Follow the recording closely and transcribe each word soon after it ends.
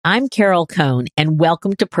I'm Carol Cohn, and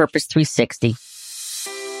welcome to Purpose 360,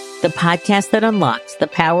 the podcast that unlocks the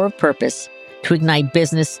power of purpose to ignite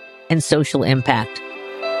business and social impact.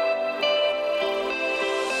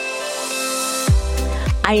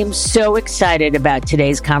 I am so excited about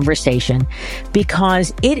today's conversation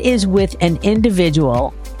because it is with an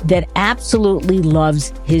individual that absolutely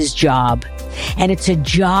loves his job. And it's a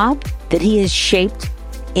job that he has shaped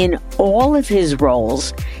in all of his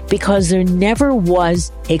roles because there never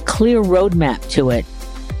was a clear roadmap to it.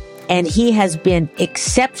 And he has been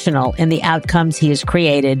exceptional in the outcomes he has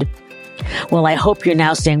created. Well, I hope you're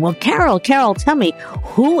now saying, well, Carol, tell me,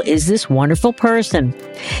 who is this wonderful person?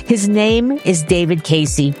 His name is David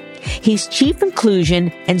Casey. He's Chief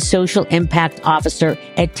Inclusion and Social Impact Officer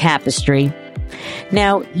at Tapestry.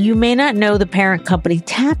 Now, you may not know the parent company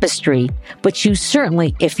Tapestry, but you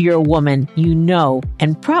certainly, if you're a woman, you know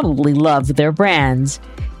and probably love their brands,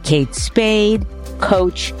 Kate Spade,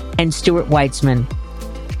 Coach, and Stuart Weitzman.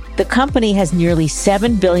 The company has nearly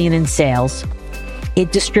 $7 billion in sales.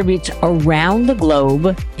 It distributes around the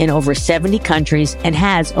globe in over 70 countries and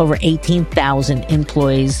has over 18,000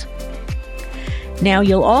 employees. Now,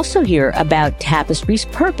 you'll also hear about Tapestry's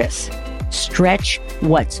purpose: stretch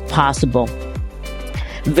what's possible.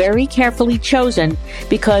 Very carefully chosen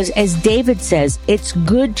because, as David says, it's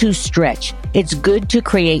good to stretch. It's good to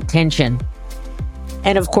create tension.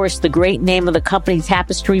 And of course, the great name of the company,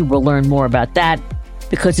 Tapestry, we'll learn more about that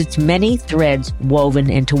because it's many threads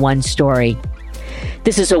woven into one story.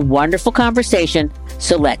 This is a wonderful conversation,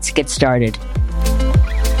 so let's get started.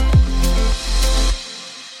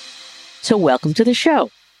 So welcome to the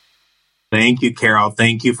show. Thank you, Carol.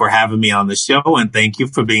 Thank you for having me on the show, and thank you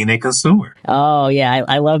for being a consumer. Oh, yeah.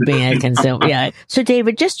 I love being a consumer. Yeah. So,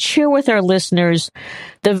 David, just share with our listeners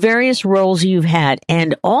the various roles you've had.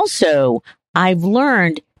 And also, I've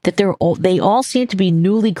learned that they all seem to be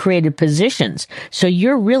newly created positions. So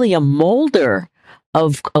you're really a molder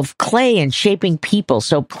of clay and shaping people.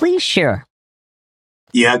 So please share.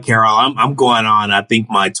 Yeah, Carol, I'm going on, I think,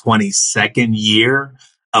 my 22nd year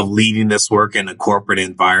of leading this work in a corporate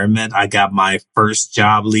environment. I got my first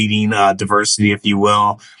job leading diversity, if you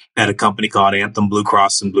will, at a company called Anthem Blue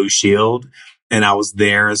Cross and Blue Shield. And I was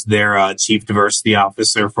there as their chief diversity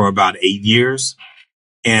officer for about 8 years.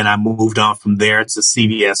 And I moved on from there to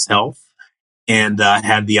CVS Health and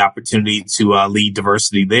had the opportunity to lead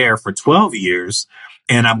diversity there for 12 years.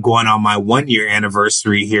 And I'm going on my 1-year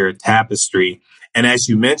anniversary here at Tapestry. And as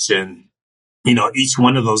you mentioned, each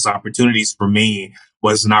one of those opportunities for me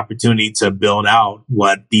was an opportunity to build out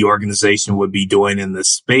what the organization would be doing in this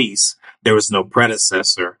space. There was no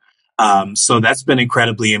predecessor. So that's been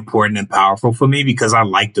incredibly important and powerful for me because I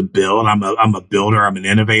like to build. I'm a builder. I'm an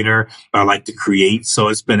innovator. I like to create. So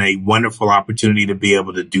it's been a wonderful opportunity to be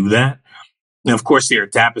able to do that. And of course, here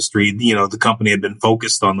at Tapestry, the company had been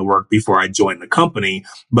focused on the work before I joined the company,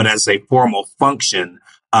 but as a formal function,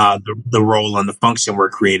 the role and the function were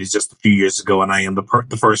created just a few years ago, and I am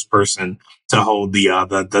the first person to hold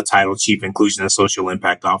the title Chief Inclusion and Social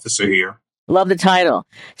Impact Officer here. Love the title.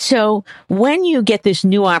 So when you get this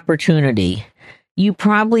new opportunity, you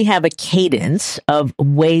probably have a cadence of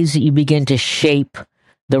ways that you begin to shape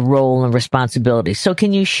the role and responsibility. So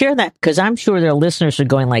can you share that? Because I'm sure their listeners are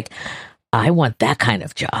going like, I want that kind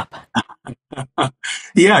of job.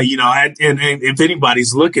 Yeah, and if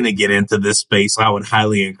anybody's looking to get into this space, I would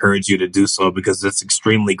highly encourage you to do so because it's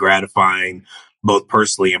extremely gratifying, both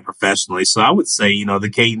personally and professionally. So I would say, the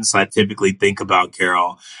cadence I typically think about,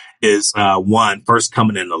 Carol, is one, first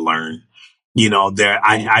coming in to learn.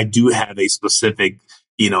 I do have a specific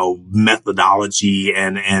methodology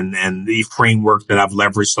and the framework that I've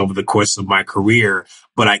leveraged over the course of my career,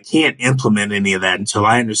 but I can't implement any of that until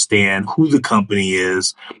I understand who the company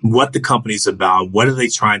is, what the company's about, what are they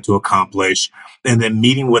trying to accomplish, and then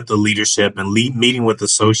meeting with the leadership and meeting with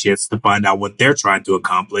associates to find out what they're trying to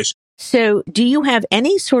accomplish. So do you have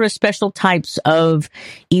any sort of special types of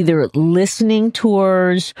either listening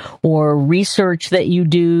tours or research that you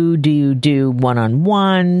do? Do you do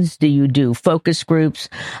one-on-ones? Do you do focus groups?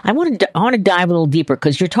 I want to dive a little deeper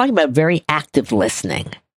because you're talking about very active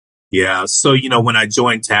listening. Yeah. So, when I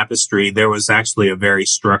joined Tapestry, there was actually a very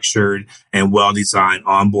structured and well-designed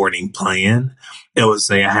onboarding plan.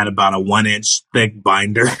 I had about a 1-inch thick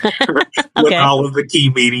binder with all of the key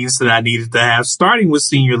meetings that I needed to have, starting with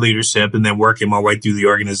senior leadership and then working my way through the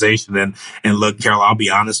organization. And look, Carol, I'll be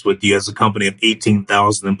honest with you, as a company of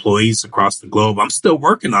 18,000 employees across the globe, I'm still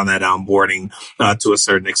working on that onboarding to a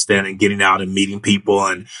certain extent and getting out and meeting people.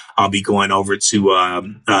 And I'll be going over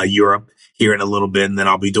to Europe here in a little bit, and then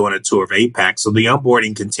I'll be doing a tour of APAC. So the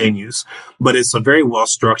onboarding continues, but it's a very well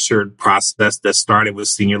structured process that started with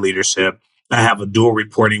senior leadership. I have a dual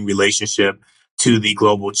reporting relationship to the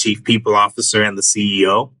global chief people officer and the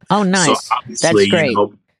CEO. Oh, nice. So That's obviously, great.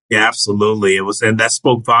 yeah, absolutely. It was, and that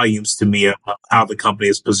spoke volumes to me of how the company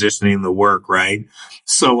is positioning the work, right?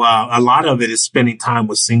 So, a lot of it is spending time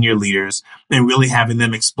with senior leaders and really having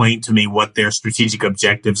them explain to me what their strategic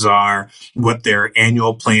objectives are, what their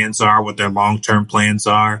annual plans are, what their long-term plans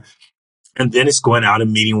are. And then it's going out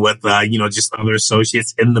and meeting with, just other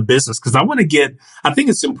associates in the business. Cause I think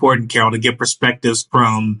it's important, Carol, to get perspectives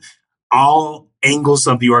from all angles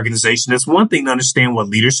of the organization. It's one thing to understand what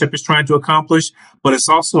leadership is trying to accomplish, but it's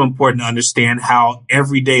also important to understand how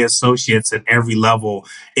everyday associates at every level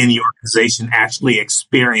in the organization actually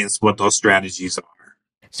experience what those strategies are.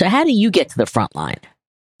 So how do you get to the front line?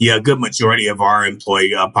 Yeah, a good majority of our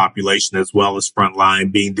employee population, as well as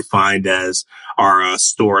frontline, being defined as our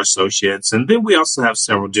store associates. And then we also have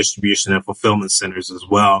several distribution and fulfillment centers as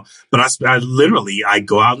well. But I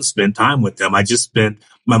go out and spend time with them. I just spent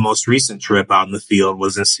my most recent trip out in the field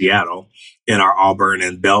was in Seattle in our Auburn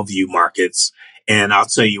and Bellevue markets. And I'll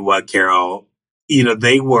tell you what, Carol,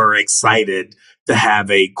 they were excited to have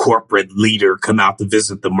a corporate leader come out to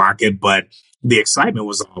visit the market, but the excitement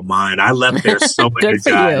was all mine. I left there so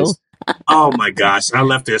energized. Oh my gosh. I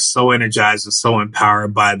left there so energized and so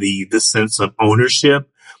empowered by the sense of ownership,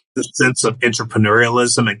 the sense of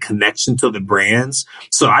entrepreneurialism and connection to the brands.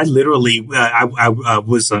 So I literally, I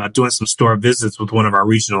was doing some store visits with one of our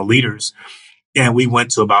regional leaders, and we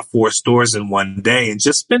went to about 4 stores in one day and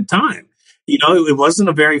just spent time. It wasn't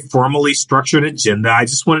a very formally structured agenda. I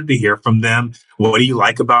just wanted to hear from them. What do you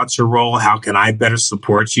like about your role? How can I better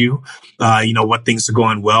support you? What things are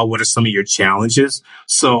going well? What are some of your challenges?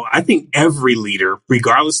 So I think every leader,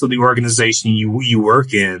 regardless of the organization you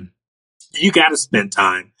work in, you got to spend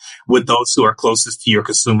time with those who are closest to your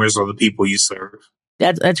consumers or the people you serve.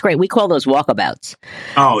 That's great. We call those walkabouts.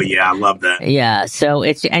 Oh yeah, I love that. Yeah. So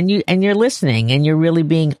you're listening and you're really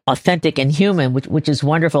being authentic and human, which is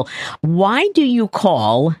wonderful. Why do you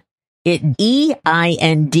call it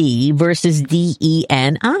EIND versus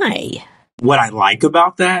DENI? What I like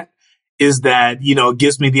about that is that, it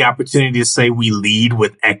gives me the opportunity to say we lead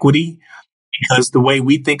with equity, because the way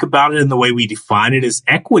we think about it and the way we define it is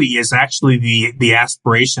equity is actually the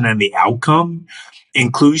aspiration and the outcome.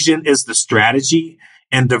 Inclusion is the strategy,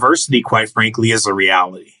 and diversity, quite frankly, is a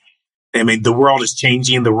reality. I mean, the world is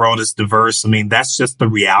changing. The world is diverse. I mean, that's just the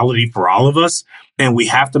reality for all of us. And we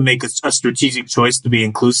have to make a strategic choice to be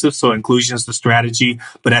inclusive. So inclusion is the strategy.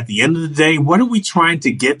 But at the end of the day, what are we trying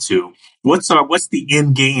to get to? What's the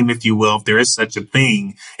end game, if you will, if there is such a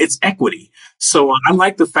thing? It's equity. So I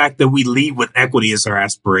like the fact that we lead with equity as our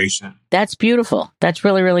aspiration. That's beautiful. That's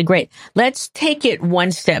really, really great. Let's take it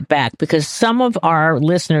one step back, because some of our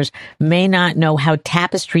listeners may not know how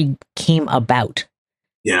Tapestry came about.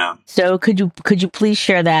 Yeah. So could you please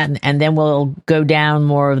share that, and then we'll go down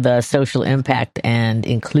more of the social impact and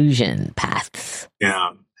inclusion paths.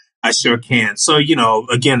 Yeah. I sure can. So,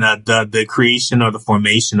 again, the creation or the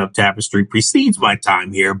formation of Tapestry precedes my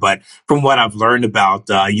time here. But from what I've learned about,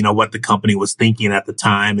 what the company was thinking at the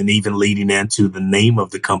time, and even leading into the name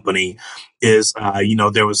of the company is,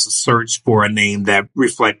 there was a search for a name that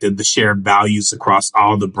reflected the shared values across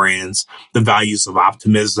all the brands, the values of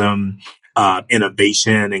optimism,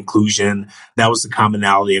 innovation, inclusion. That was the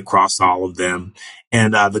commonality across all of them.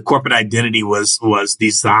 And the corporate identity was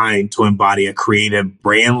designed to embody a creative,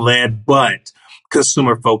 brand-led, but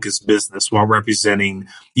consumer-focused business while representing,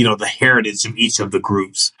 the heritage of each of the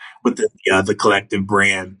groups within the collective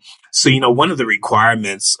brand. So, one of the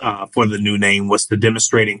requirements for the new name was to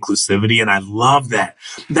demonstrate inclusivity. And I love that.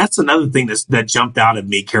 That's another thing that jumped out at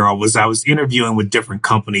me, Carol, was I was interviewing with different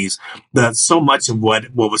companies. That so much of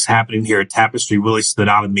what was happening here at Tapestry really stood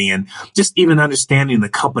out to me. And just even understanding the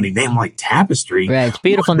company name like Tapestry. Right. It's a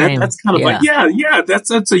beautiful name. That's kind of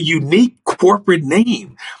that's a unique corporate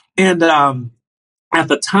name. And at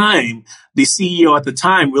the time, the CEO at the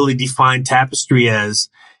time really defined Tapestry as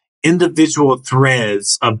individual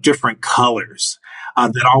threads of different colors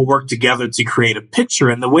that all work together to create a picture.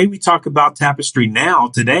 And the way we talk about Tapestry now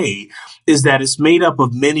today is that it's made up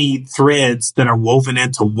of many threads that are woven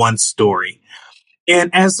into one story.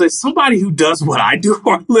 And as somebody who does what I do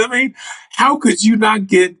for a living, how could you not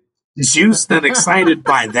get juiced and excited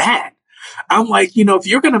by that? I'm like, if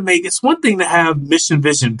you're going to it's one thing to have mission,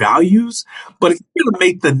 vision, values, but if you're going to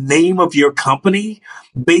make the name of your company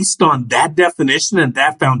based on that definition and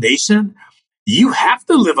that foundation, you have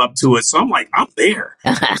to live up to it. So I'm like, I'm there.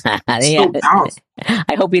 Yeah. So powerful.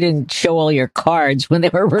 I hope you didn't show all your cards when they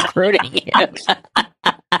were recruiting you.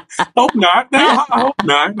 Hope not. No, I hope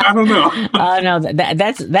not. I don't know. No,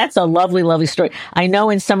 that's a lovely, lovely story. I know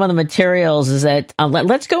in some of the materials is that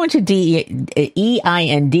let's go into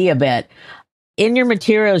EIND a bit. In your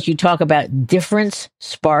materials, you talk about difference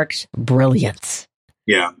sparks brilliance.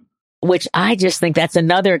 Yeah. Which I just think that's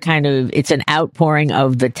another kind of, it's an outpouring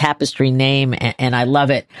of the Tapestry name, and I love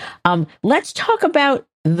it. Let's talk about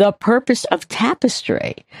the purpose of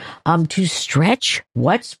Tapestry, to stretch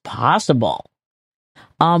what's possible.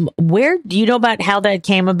 Where do you know about how that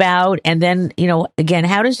came about? And then, again,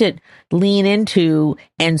 how does it lean into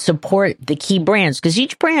and support the key brands? Because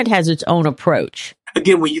each brand has its own approach.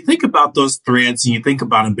 Again, when you think about those threads and you think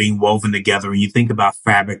about them being woven together and you think about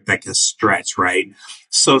fabric that can stretch, right?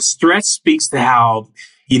 So stretch speaks to how,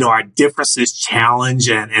 our differences challenge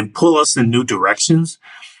and pull us in new directions.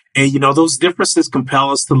 And, those differences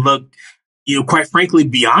compel us to look, quite frankly,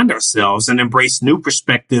 beyond ourselves and embrace new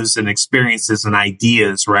perspectives and experiences and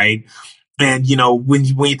ideas, right? And, when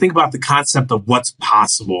you think about the concept of what's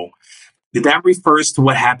possible, that refers to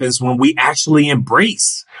what happens when we actually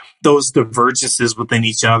embrace those divergences within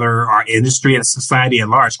each other, our industry and society at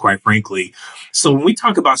large, quite frankly. So when we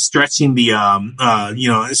talk about stretching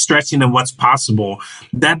stretching and what's possible,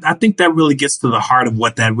 that I think that really gets to the heart of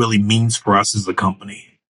what that really means for us as a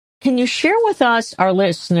company. Can you share with us, our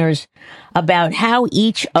listeners, about how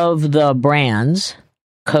each of the brands,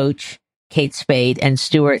 Coach, Kate Spade, and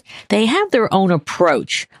Stewart, they have their own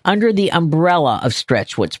approach under the umbrella of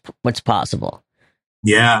stretch what's possible?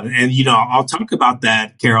 Yeah. And, I'll talk about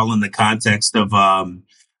that, Carol, in the context of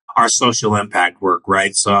our social impact work,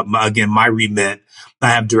 right? So, again, my remit, I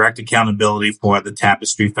have direct accountability for the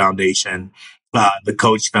Tapestry Foundation, the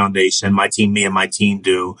Coach Foundation, me and my team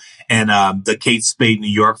do. And the Kate Spade New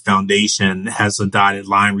York Foundation has a dotted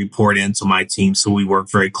line report into my team. So we work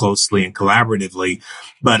very closely and collaboratively.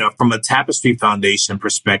 But from a Tapestry Foundation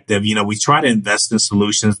perspective, we try to invest in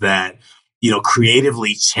solutions that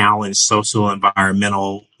creatively challenge social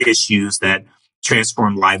environmental issues that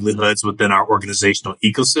transform livelihoods within our organizational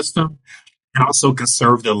ecosystem and also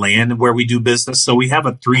conserve the land where we do business. So we have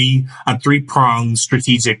a three-pronged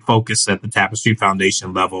strategic focus at the Tapestry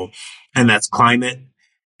Foundation level, and that's climate,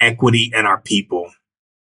 equity, and our people.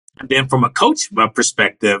 And then from a coach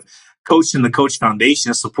perspective, Coach and the Coach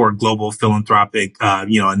Foundation support global philanthropic,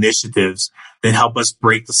 initiatives that help us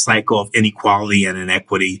break the cycle of inequality and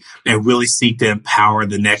inequity and really seek to empower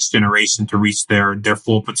the next generation to reach their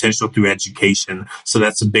full potential through education. So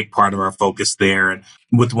that's a big part of our focus there. And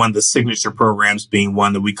with one of the signature programs being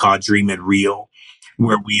one that we call Dream It Real,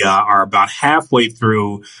 where we are about halfway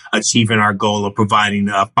through achieving our goal of providing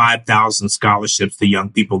 5,000 scholarships to young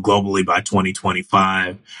people globally by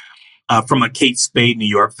 2025. From a Kate Spade New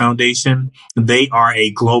York Foundation, they are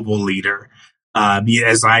a global leader.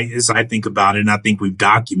 As I think about it, and I think we've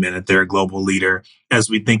documented they're a global leader as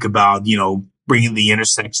we think about, bringing the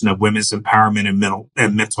intersection of women's empowerment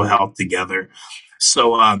and mental health together.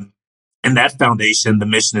 So, in that foundation, the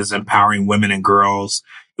mission is empowering women and girls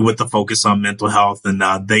with the focus on mental health. And,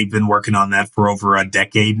 they've been working on that for over a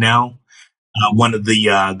decade now. One of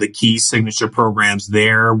the key signature programs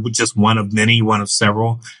there, just one of many, one of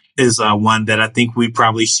several, is one that I think we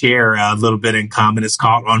probably share a little bit in common. It's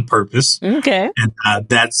called On Purpose. Okay. And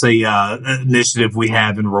that's an initiative we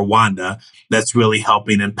have in Rwanda that's really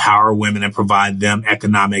helping empower women and provide them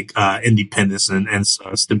economic independence and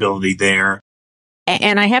stability there.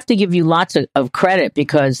 And I have to give you lots of credit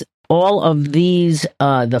because all of these,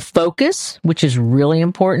 the focus, which is really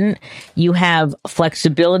important. You have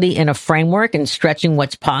flexibility in a framework and stretching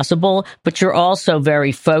what's possible, but you're also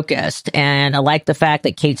very focused. And I like the fact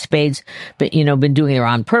that Kate Spade's, been doing her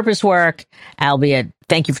On Purpose work, albeit,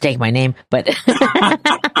 thank you for taking my name, but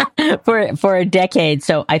for a decade.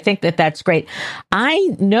 So I think that's great.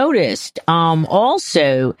 I noticed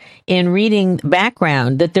also in reading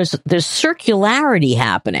background that there's circularity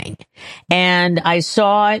happening, and I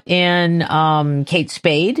saw it in Kate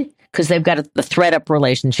Spade because they've got the ThreadUp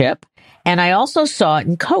relationship. And I also saw it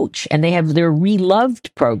in Coach, and they have their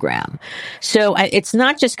Reloved program. So it's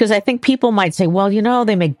not just because I think people might say, well,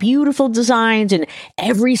 they make beautiful designs and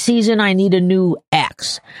every season I need a new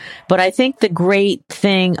X. But I think the great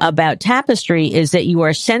thing about Tapestry is that you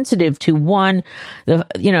are sensitive to not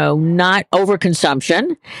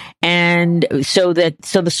overconsumption. And so the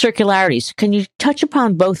circularities. Can you touch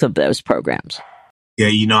upon both of those programs?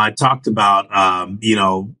 Yeah, I talked about,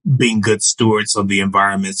 being good stewards of the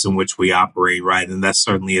environments in which we operate, right? And that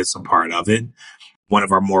certainly is a part of it. One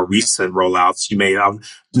of our more recent rollouts, I'm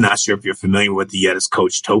not sure if you're familiar with it yet, is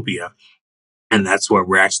Coachtopia. And that's where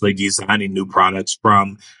we're actually designing new products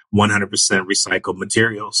from 100% recycled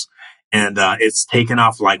materials. And it's taken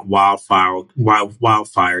off like wildfire,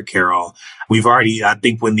 Carol. We've already, I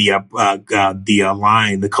think, when the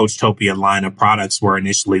Coachtopia line of products were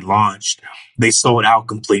initially launched, they sold out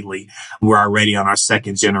completely. We're already on our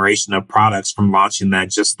second generation of products from launching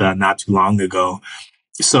that just not too long ago.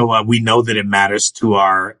 So we know that it matters to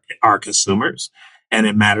our consumers and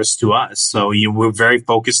it matters to us. So we're very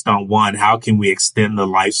focused on one, how can we extend the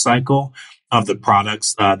life cycle of the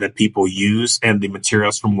products that people use and the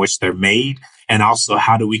materials from which they're made, and also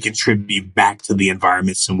how do we contribute back to the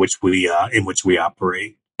environments in which we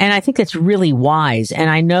operate. And I think that's really wise. And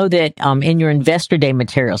I know that in your Investor Day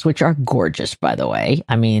materials, which are gorgeous, by the way,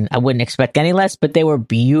 I mean, I wouldn't expect any less, but they were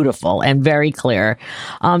beautiful and very clear,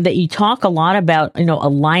 that you talk a lot about,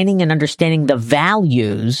 aligning and understanding the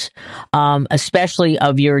values, especially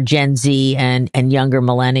of your Gen Z and younger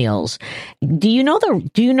millennials. Do you know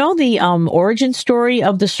the origin story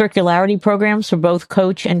of the circularity programs for both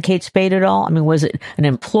Coach and Kate Spade at all? I mean, was it an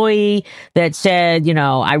employee that said,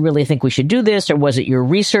 I really think we should do this, or was it your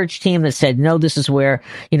research team that said, no, this is where,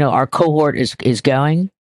 our cohort is going?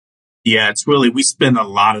 Yeah, it's really, we spend a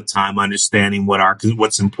lot of time understanding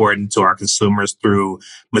what's important to our consumers through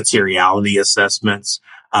materiality assessments,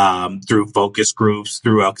 through focus groups,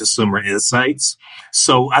 through our consumer insights.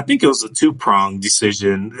 So I think it was a two-pronged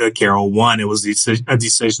decision, Carol. One, it was a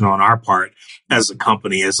decision on our part as a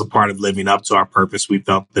company, as a part of living up to our purpose. We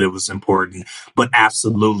felt that it was important, but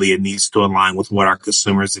absolutely it needs to align with what our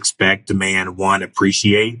consumers expect, demand, want,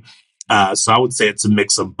 appreciate. So I would say it's a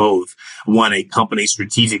mix of both. One, a company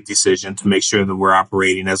strategic decision to make sure that we're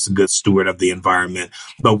operating as a good steward of the environment.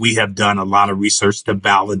 But we have done a lot of research to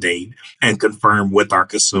validate and confirm with our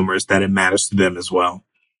consumers that it matters to them as well.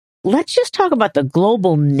 Let's just talk about the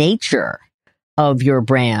global nature of your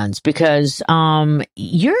brands, because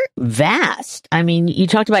you're vast. I mean, you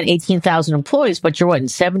talked about 18,000 employees, but you're in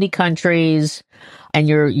 70 countries, and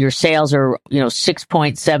your sales are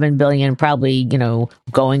 6.7 billion, probably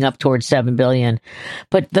going up towards 7 billion.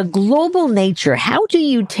 But the global nature, how do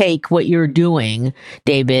you take what you're doing,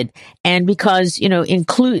 David, and because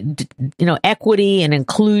include equity and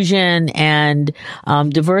inclusion and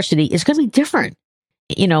diversity is going to be different,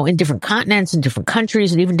 in different continents and different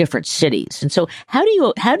countries and even different cities. And so how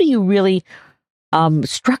do you really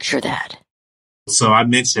structure that? So I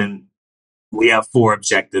mentioned we have 4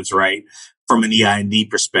 objectives, right? From an EI&D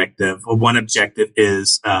perspective, one objective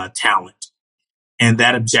is talent. And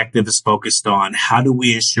that objective is focused on how do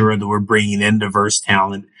we ensure that we're bringing in diverse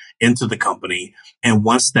talent into the company? And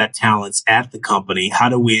once that talent's at the company, how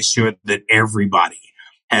do we ensure that everybody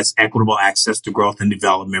has equitable access to growth and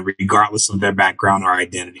development, regardless of their background or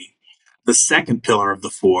identity? The second pillar of the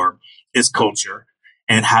 4 is culture.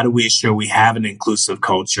 And how do we ensure we have an inclusive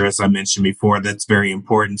culture? As I mentioned before, that's very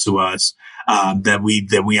important to us, that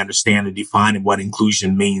we understand and define what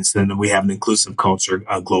inclusion means, and that we have an inclusive culture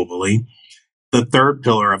globally. The third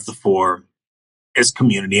pillar of the 4 is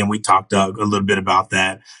community. And we talked a little bit about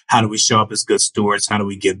that. How do we show up as good stewards? How do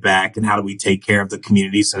we give back? And how do we take care of the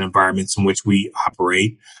communities and environments in which we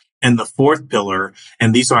operate? And the fourth pillar,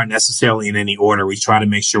 and these aren't necessarily in any order, we try to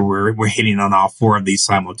make sure we're hitting on all 4 of these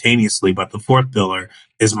simultaneously. But the fourth pillar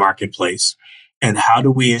is marketplace. And how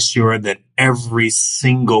do we ensure that every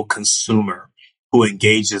single consumer who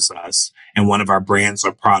engages us in one of our brands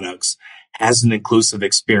or products has an inclusive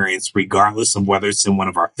experience, regardless of whether it's in one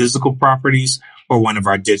of our physical properties or one of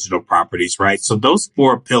our digital properties, right? So those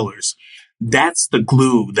 4 pillars, that's the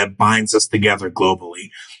glue that binds us together globally.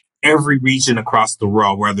 Every region across the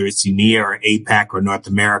world, whether it's EMEA or APAC or North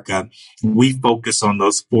America, we focus on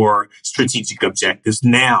those 4 strategic objectives.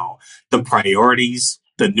 Now, the priorities,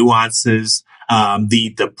 the nuances,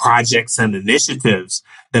 the projects and initiatives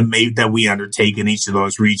that we undertake in each of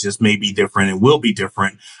those regions may be different and will be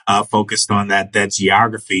different, focused on that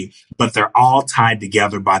geography, but they're all tied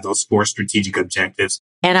together by those 4 strategic objectives.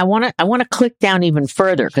 And I want to click down even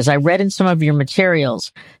further, because I read in some of your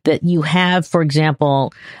materials that you have, for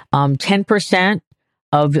example, 10%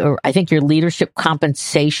 of, or I think your leadership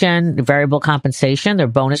compensation, variable compensation, their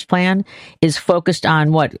bonus plan is focused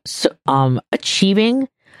on achieving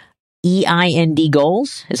EI&D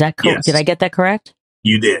goals. Is that correct? Yes. Did I get that correct?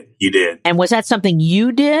 You did. And was that something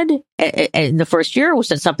you did in the first year, or was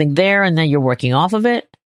that something there and then you're working off of it?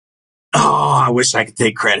 Oh, I wish I could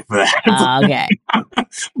take credit for that. Okay.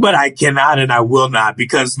 But I cannot and I will not,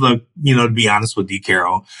 because look, to be honest with you,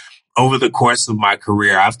 Carol, over the course of my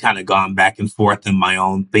career, I've kind of gone back and forth in my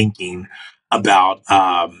own thinking about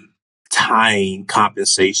tying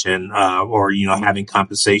compensation, or, having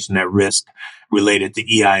compensation at risk related to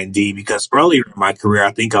EI&D, because earlier in my career,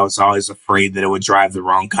 I think I was always afraid that it would drive the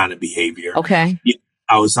wrong kind of behavior. Okay.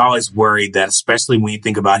 I was always worried that, especially when you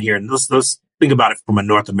think about here, and let's think about it from a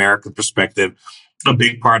North American perspective, a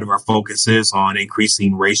big part of our focus is on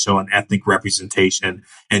increasing racial and ethnic representation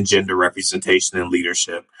and gender representation in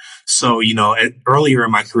leadership. So, earlier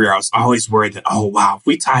in my career, I was always worried that, oh, wow, if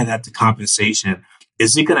we tie that to compensation,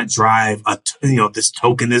 is it going to drive this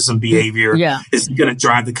tokenism behavior? Yeah. Is it going to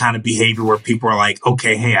drive the kind of behavior where people are like,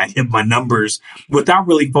 okay, hey, I hit my numbers, without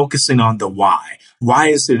really focusing on the why? Why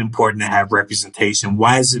is it important to have representation?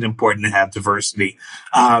 Why is it important to have diversity?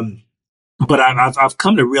 But I've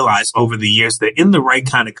come to realize over the years that in the right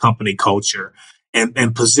kind of company culture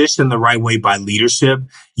and positioned the right way by leadership,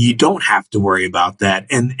 you don't have to worry about that.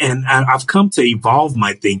 And I've come to evolve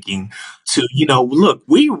my thinking to, look,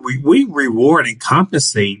 we reward and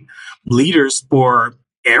compensate leaders for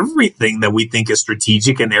everything that we think is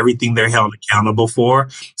strategic and everything they're held accountable for.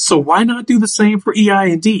 So why not do the same for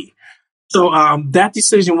EI&D? So that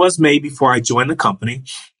decision was made before I joined the company.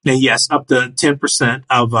 And yes, up to 10%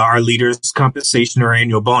 of our leaders' compensation or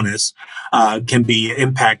annual bonus can be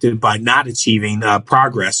impacted by not achieving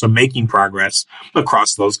progress or making progress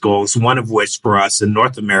across those goals, one of which for us in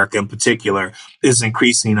North America in particular is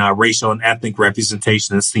increasing racial and ethnic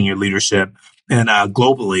representation in senior leadership. And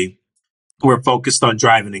globally, we're focused on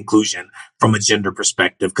driving inclusion from a gender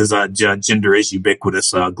perspective because gender is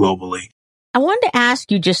ubiquitous globally. I wanted to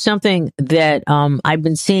ask you just something that I've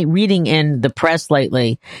been reading in the press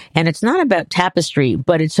lately, and it's not about Tapestry,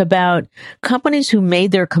 but it's about companies who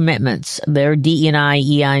made their commitments, their DE&I,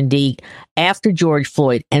 EI&D, after George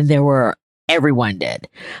Floyd, and everyone did.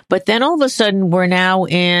 But then all of a sudden,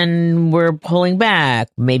 we're pulling back,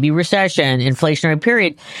 maybe recession, inflationary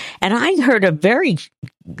period, and I heard a very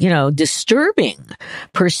disturbing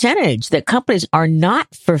percentage that companies are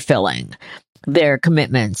not fulfilling their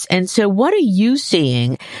commitments. And so what are you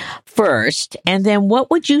seeing first? And then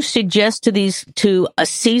what would you suggest to a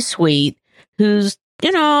C-suite who's,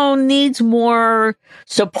 needs more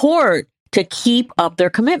support to keep up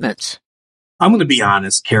their commitments? I'm going to be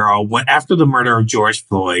honest, Carol, after the murder of George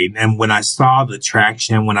Floyd and when I saw the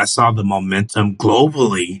traction, when I saw the momentum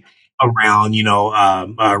globally around,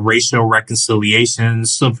 racial reconciliation,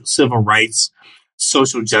 civil rights,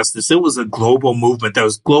 social justice. It was a global movement. There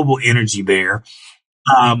was global energy there.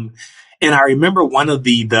 And I remember one of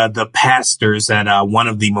the pastors at one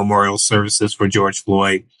of the memorial services for George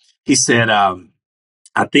Floyd. He said, I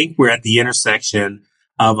think we're at the intersection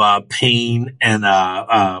of pain and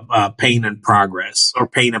progress, or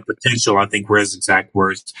pain and potential, I think were his exact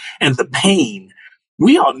words. And the pain,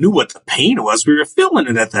 we all knew what the pain was. We were feeling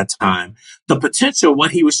it at that time. The potential,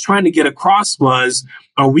 what he was trying to get across was,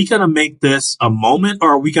 are we going to make this a moment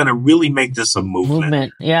or are we going to really make this a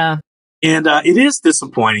movement? Yeah. And it is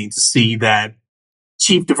disappointing to see that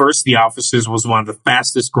Chief Diversity Officers was one of the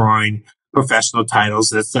fastest growing professional titles.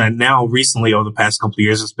 That's now recently over the past couple of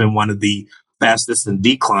years, it's been one of the fastest in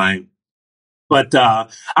decline. But I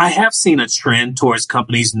have seen a trend towards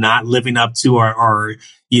companies not living up to or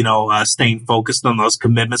staying focused on those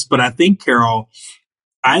commitments. But I think, Carol,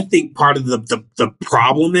 part of the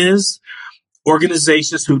problem is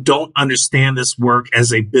organizations who don't understand this work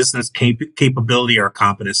as a business capability or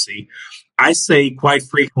competency. I say quite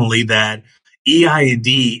frequently that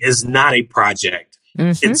EI&D is not a project.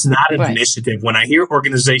 Mm-hmm. It's not an initiative. When I hear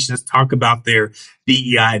organizations talk about their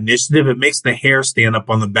DEI initiative, it makes the hair stand up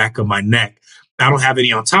on the back of my neck. I don't have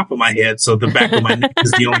any on top of my head, so the back of my neck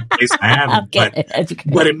is the only place I have it.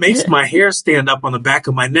 But it makes my hair stand up on the back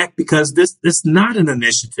of my neck because this is not an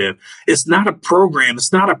initiative. It's not a program.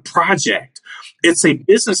 It's not a project. It's a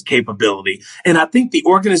business capability. And I think the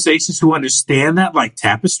organizations who understand that, like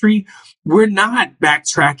Tapestry, we're not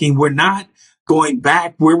backtracking. We're not going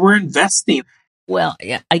back. We're investing. Well,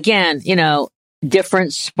 again,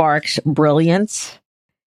 different sparks brilliance.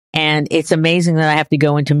 And it's amazing that I have to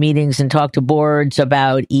go into meetings and talk to boards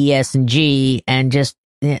about ESG and just,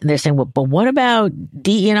 they're saying, well, but what about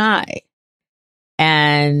DE&I?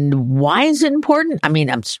 And why is it important? I mean,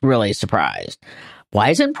 I'm really surprised. Why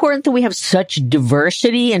is it important that we have such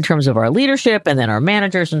diversity in terms of our leadership and then our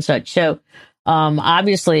managers and such? So,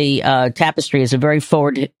 obviously, Tapestry is a very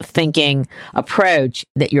forward-thinking approach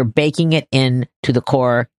that you're baking it into the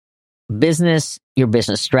core business, your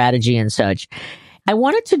business strategy and such. I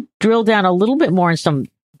wanted to drill down a little bit more on some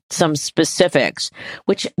some specifics,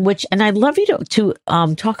 and I'd love you to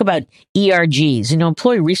talk about ERGs,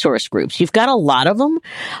 employee resource groups. You've got a lot of them,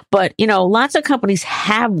 but, lots of companies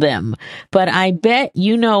have them, but I bet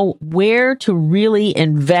you know where to really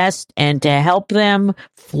invest and to help them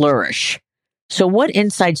flourish. So what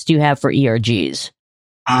insights do you have for ERGs?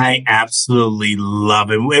 I absolutely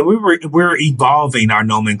love it. We're evolving our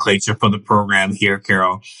nomenclature for the program here,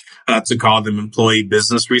 Carol, to call them employee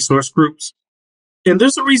business resource groups. And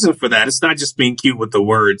there's a reason for that. It's not just being cute with the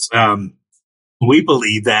words. We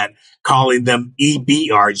believe that calling them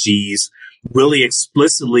EBRGs really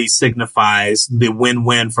explicitly signifies the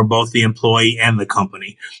win-win for both the employee and the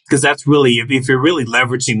company. Because that's really, if you're really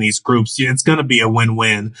leveraging these groups, it's going to be a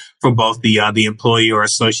win-win for both the employee or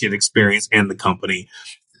associate experience and the company.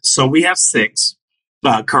 So we have 6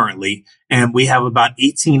 currently, and we have about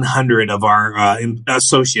 1,800 of our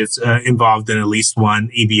associates involved in at least one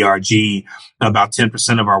EBRG, about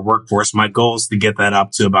 10% of our workforce. My goal is to get that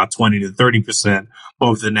up to about 20 to 30%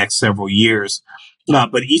 over the next several years.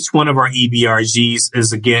 But each one of our EBRGs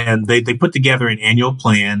is, again, they put together an annual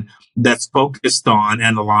plan that's focused on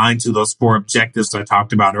and aligned to those 4 objectives I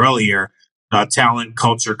talked about earlier, talent,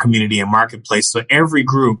 culture, community, and marketplace. So every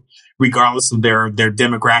group, regardless of their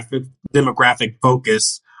demographic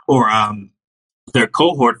focus or their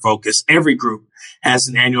cohort focus, every group has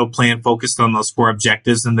an annual plan focused on those 4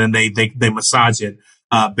 objectives, and then they massage it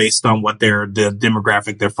based on what the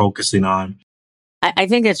demographic they're focusing on. I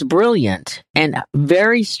think it's brilliant and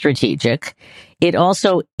very strategic. It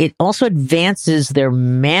also advances their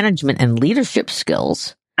management and leadership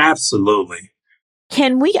skills. Absolutely.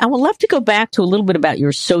 I would love to go back to a little bit about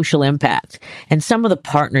your social impact and some of the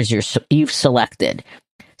partners you've selected.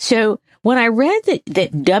 So when I read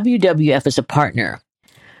that WWF is a partner,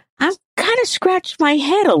 I've kind of scratched my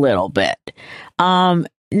head a little bit.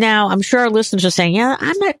 Now, I'm sure our listeners are saying, yeah,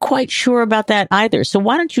 I'm not quite sure about that either. So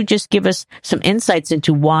why don't you just give us some insights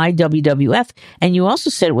into why WWF? And you also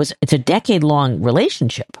said it's a decade-long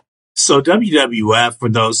relationship. So WWF, for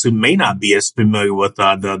those who may not be as familiar with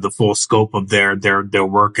the full scope of their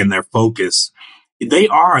work and their focus, they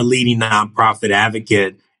are a leading nonprofit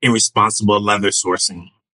advocate in responsible leather sourcing.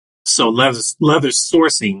 So leather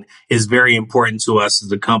sourcing is very important to us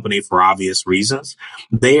as a company for obvious reasons.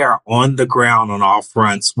 They are on the ground on all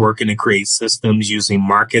fronts, working to create systems using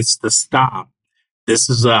markets to stop.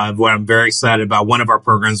 This is what I'm very excited about. One of our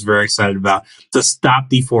programs very excited about, to stop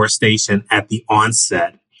deforestation at the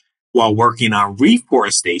onset while working on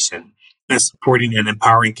reforestation and supporting and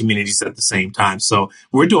empowering communities at the same time. So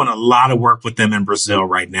we're doing a lot of work with them in Brazil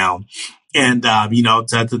right now. And,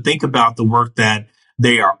 to think about the work that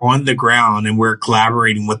they are on the ground and we're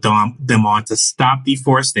collaborating with them on to stop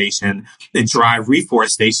deforestation and drive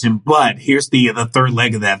reforestation. But here's the third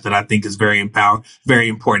leg of that I think is very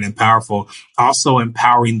important and powerful. Also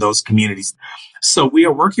empowering those communities. So we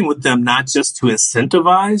are working with them not just to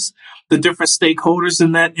incentivize the different stakeholders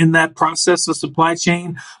in that process of supply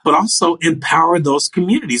chain, but also empower those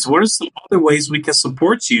communities. What are some other ways we can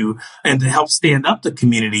support you and to help stand up the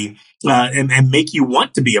community and make you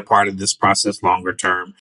want to be a part of this process longer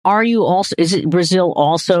term? Is it Brazil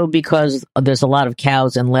also because there's a lot of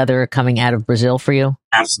cows and leather coming out of Brazil for you?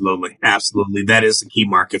 Absolutely. Absolutely. That is a key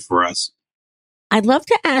market for us. I'd love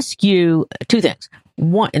to ask you 2 things.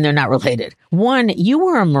 One, and they're not related. One, you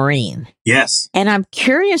were a Marine. Yes. And I'm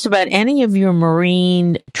curious about any of your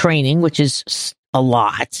Marine training, which is a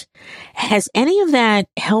lot. Has any of that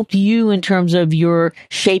helped you in terms of your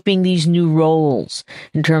shaping these new roles,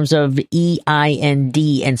 in terms of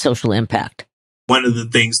EIND and social impact? One of the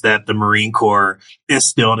things that the Marine Corps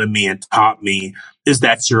instilled in me and taught me is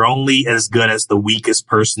that you're only as good as the weakest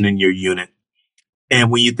person in your unit. And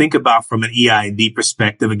when you think about from an EID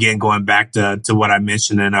perspective, again, going back to what I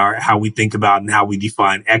mentioned in how we think about and how we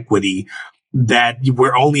define equity, that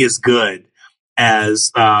we're only as good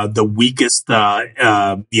as the weakest,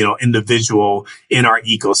 individual in our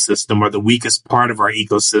ecosystem or the weakest part of our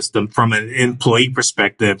ecosystem. From an employee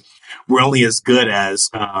perspective, we're only as good as,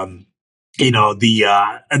 the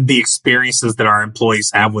experiences that our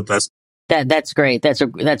employees have with us. That's great.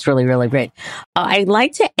 That's really, really great. I'd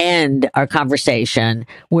like to end our conversation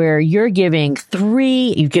where you've given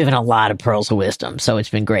a lot of pearls of wisdom. So it's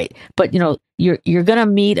been great, but you're going to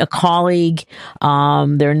meet a colleague.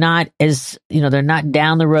 They're not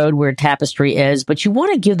down the road where Tapestry is, but you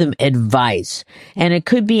want to give them advice, and it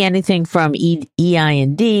could be anything from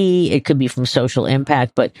EIND. It could be from social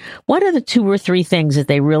impact, but what are the 2 or 3 things that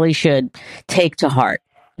they really should take to heart?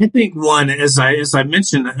 I think one, as I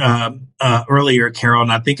mentioned earlier, Carol,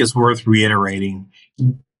 and I think it's worth reiterating,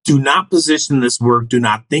 Do not position this work, do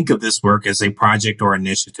not think of this work as a project or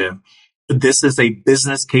initiative. This is a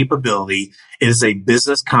business capability. It is a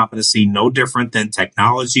business competency, no different than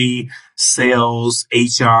technology, sales,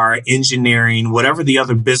 HR, engineering, whatever the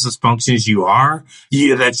other business functions that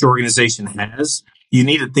your organization has. You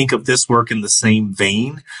need to think of this work in the same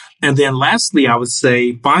vein. And then lastly, I would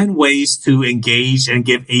say find ways to engage and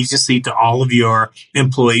give agency to all of your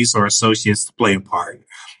employees or associates to play a part.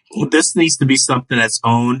 This needs to be something that's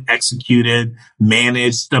owned, executed,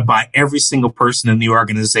 managed by every single person in the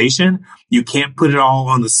organization. You can't put it all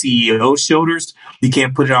on the CEO's shoulders. You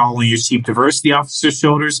can't put it all on your chief diversity officer's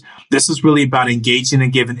shoulders. This is really about engaging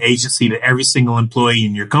and giving agency to every single employee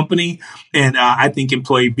in your company. And I think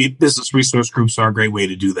employee business resource groups are a great way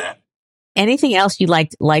to do that. Anything else you'd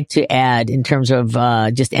like to add in terms of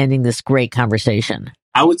just ending this great conversation?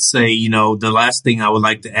 I would say, the last thing I would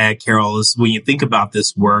like to add, Carol, is when you think about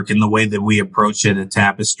this work and the way that we approach it at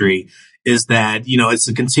Tapestry is that, it's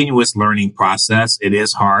a continuous learning process. It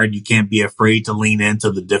is hard. You can't be afraid to lean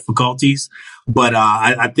into the difficulties. But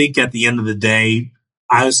I think at the end of the day,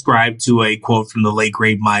 I ascribe to a quote from the late,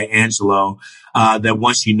 great Maya Angelou that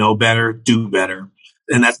once you know better, do better.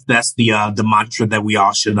 And that's the mantra that we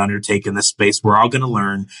all should undertake in this space. We're all going to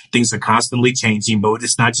learn. Things are constantly changing, but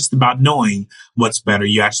it's not just about knowing what's better.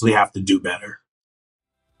 You actually have to do better.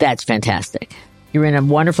 That's fantastic. You're in a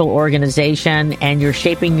wonderful organization and you're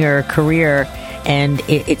shaping your career and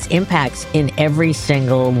its impacts in every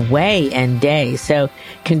single way and day. So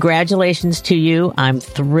congratulations to you. I'm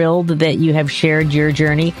thrilled that you have shared your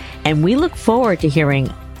journey, and we look forward to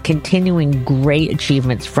hearing continuing great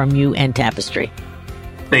achievements from you and Tapestry.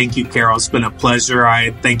 Thank you, Carol. It's been a pleasure.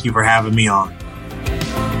 I thank you for having me on.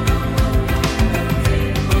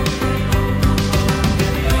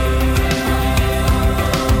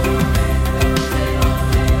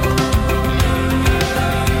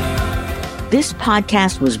 This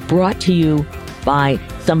podcast was brought to you by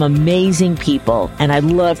some amazing people, and I'd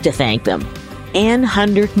love to thank them. Ann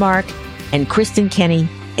Hundertmark and Kristen Kenny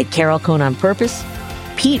at Carol Cone on Purpose,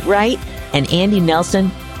 Pete Wright and Andy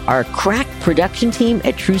Nelson, our crack production team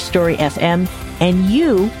at True Story FM, and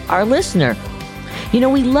you, our listener. We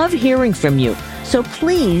love hearing from you, so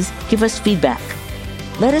please give us feedback.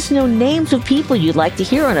 Let us know names of people you'd like to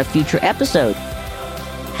hear on a future episode.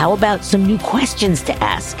 How about some new questions to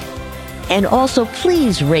ask? And also,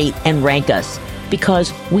 please rate and rank us,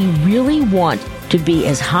 because we really want to be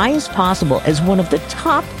as high as possible as one of the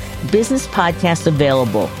top business podcasts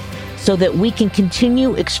available, so that we can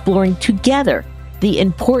continue exploring together the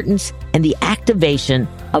importance and the activation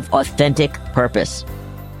of authentic purpose.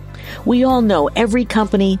 We all know every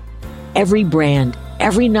company, every brand,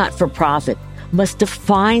 every not-for-profit must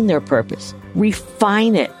define their purpose,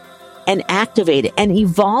 refine it, and activate it, and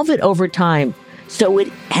evolve it over time so it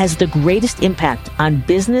has the greatest impact on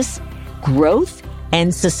business, growth,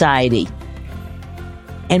 and society.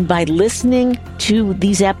 And by listening to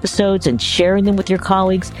these episodes and sharing them with your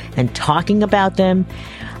colleagues and talking about them,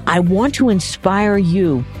 I want to inspire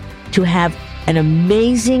you to have an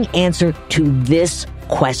amazing answer to this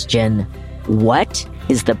question: what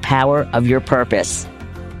is the power of your purpose?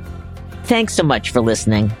 Thanks so much for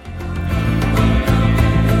listening.